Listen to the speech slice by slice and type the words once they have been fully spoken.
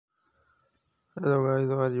Hello guys,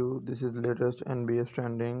 how are you? This is latest NBA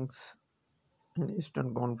standings in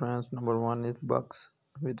Eastern Conference. Number one is Bucks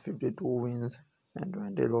with 52 wins and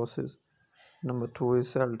 20 losses. Number two is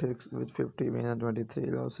Celtics with 50 wins and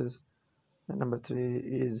 23 losses. And number three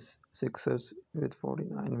is Sixers with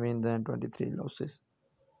 49 wins and 23 losses.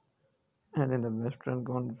 And in the Western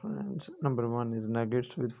Conference, number one is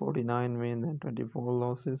Nuggets with 49 wins and 24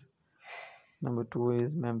 losses. Number two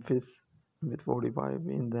is Memphis with 45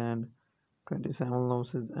 wins and 27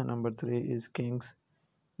 losses. And number three is Kings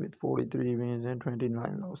with 43 wins and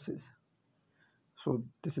 29 losses. So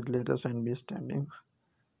this is latest NBA standings.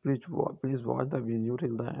 Please watch the video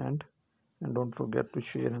till the end and don't forget to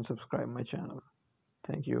share and subscribe my channel.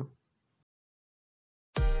 Thank you.